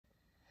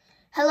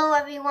Hello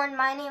everyone,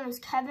 my name is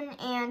Kevin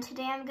and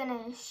today I'm going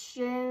to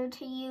show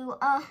to you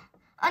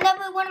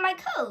another one of my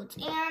codes.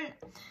 And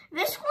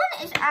this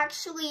one is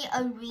actually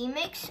a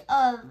remix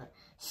of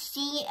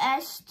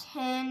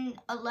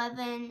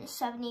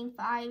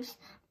CS101175's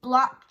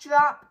Block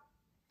Drop.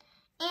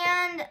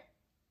 And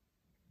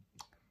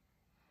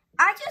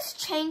I just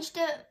changed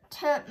it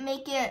to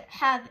make it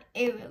have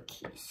arrow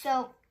keys.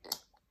 So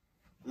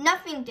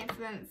nothing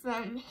different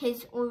from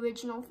his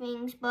original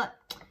things, but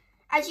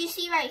as you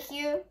see right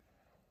here,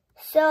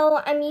 so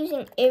I'm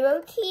using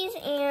arrow keys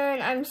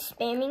and I'm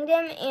spamming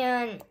them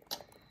and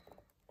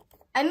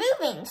I'm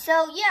moving.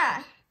 So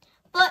yeah,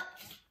 but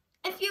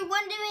if you're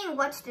wondering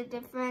what's the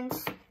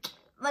difference,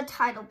 the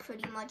title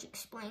pretty much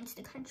explains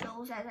the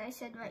controls as I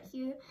said right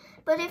here.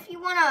 But if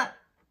you want to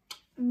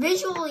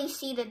visually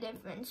see the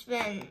difference,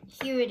 then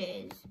here it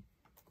is.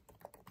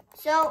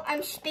 So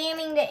I'm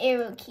spamming the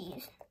arrow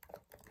keys.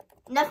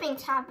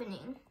 Nothing's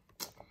happening.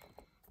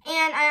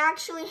 And I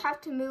actually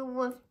have to move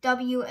with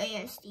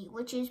WASD,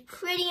 which is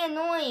pretty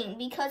annoying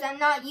because I'm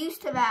not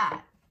used to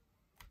that.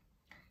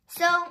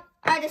 So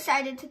I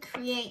decided to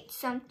create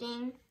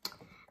something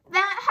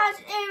that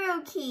has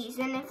arrow keys.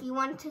 And if you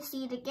want to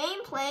see the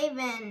gameplay,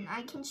 then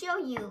I can show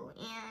you.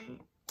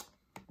 And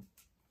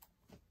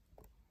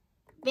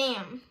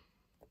bam.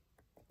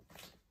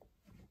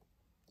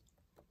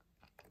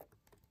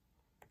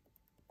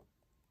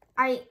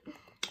 I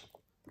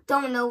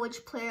don't know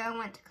which player I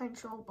want to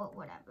control, but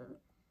whatever.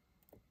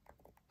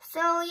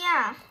 So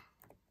yeah,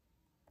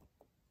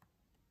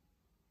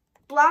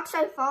 blocks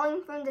are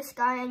falling from the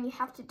sky and you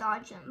have to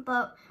dodge them.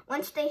 But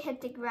once they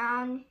hit the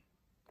ground,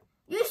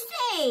 you're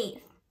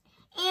safe.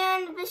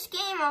 And this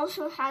game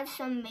also has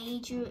some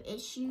major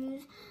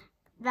issues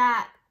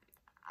that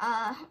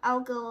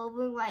I'll go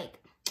over, like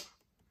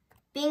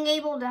being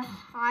able to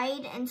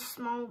hide in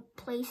small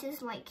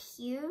places like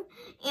here.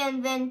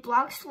 And then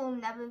blocks will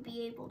never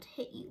be able to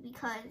hit you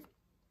because,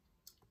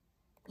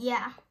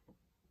 yeah.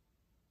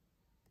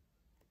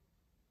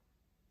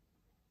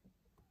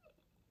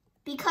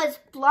 Because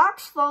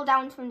blocks fall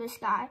down from the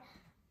sky,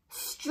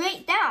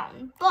 straight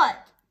down,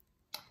 but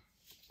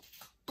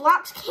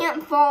blocks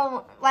can't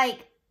fall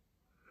like,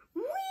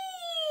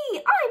 whee,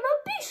 I'm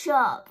a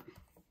bishop.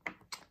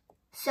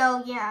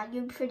 So yeah,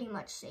 you're pretty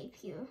much safe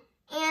here.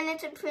 And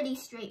it's a pretty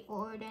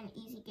straightforward and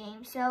easy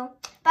game. So,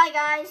 bye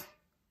guys.